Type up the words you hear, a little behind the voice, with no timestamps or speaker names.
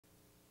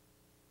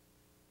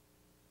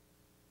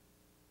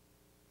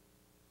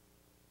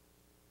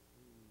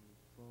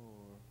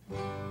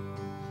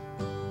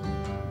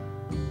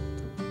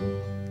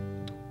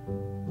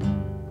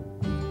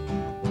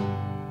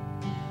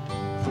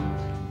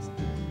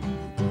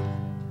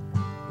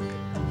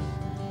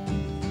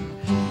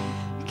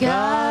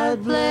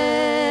God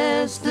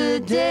bless the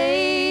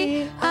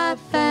day I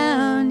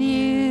found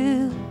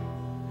you.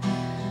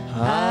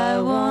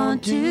 I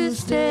want to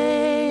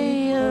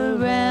stay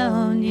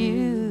around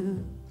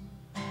you,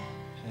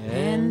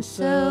 and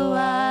so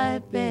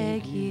I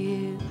beg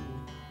you,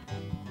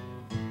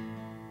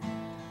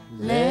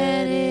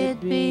 let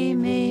it be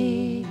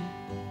me.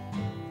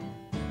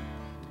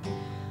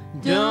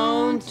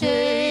 Don't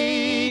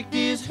take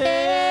this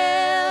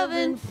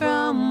heaven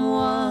from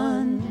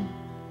one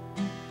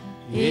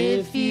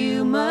if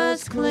you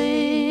must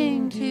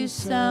cling to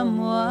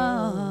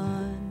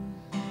someone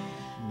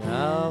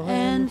now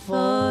and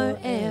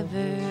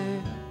forever.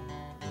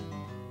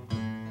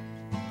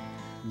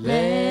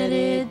 Let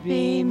it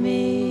be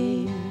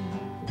me.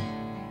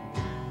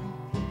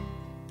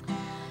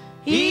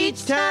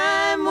 Each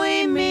time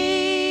we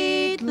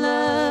meet,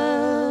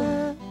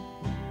 love,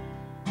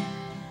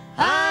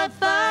 I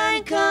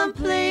find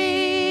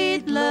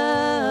complete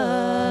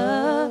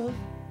love.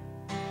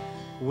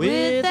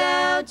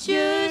 Without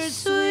your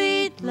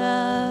sweet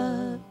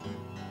love,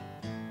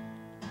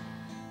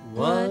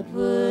 what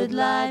would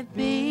life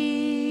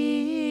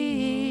be?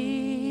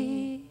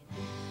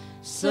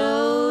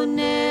 So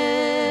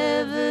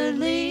never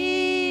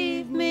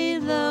leave me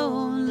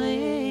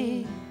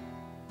lonely.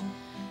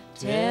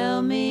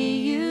 Tell me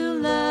you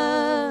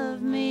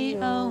love me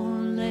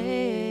only,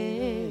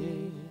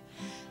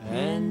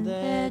 and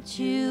that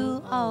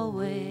you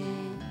always,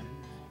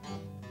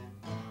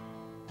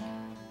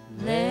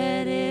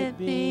 let it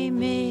be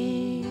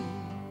me.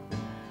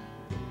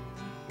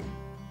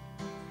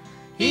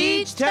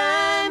 Each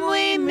time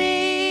we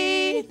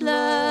meet,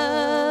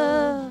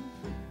 love,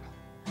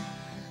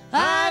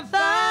 I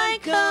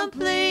find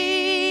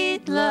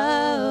complete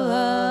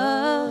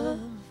love.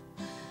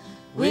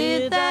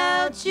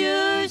 Without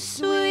your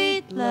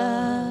sweet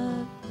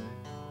love,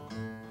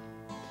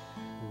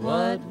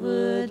 what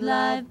would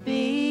life be?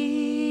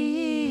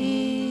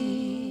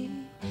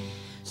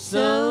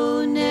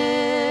 So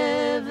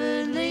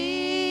never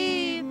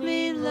leave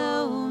me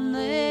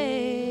lonely.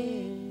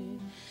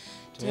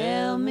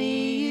 Tell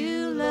me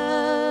you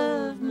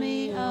love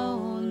me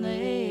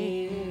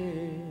only,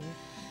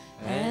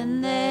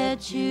 and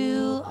that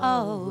you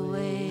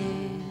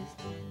always,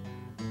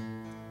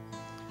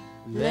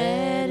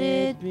 let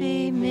it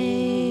be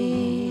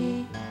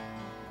me,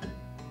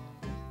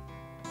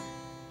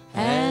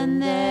 and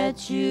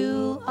that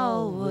you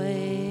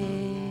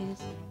always,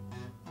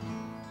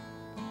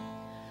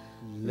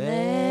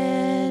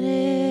 let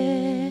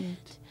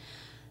it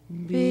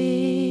be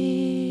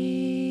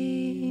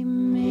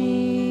me.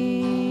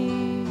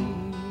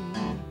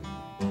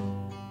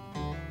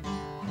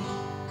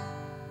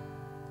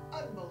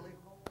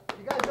 Unbelievable.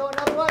 You guys know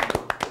another one?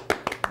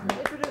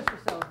 Introduce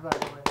yourselves, by the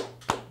way.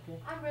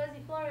 I'm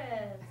Rosie Flores.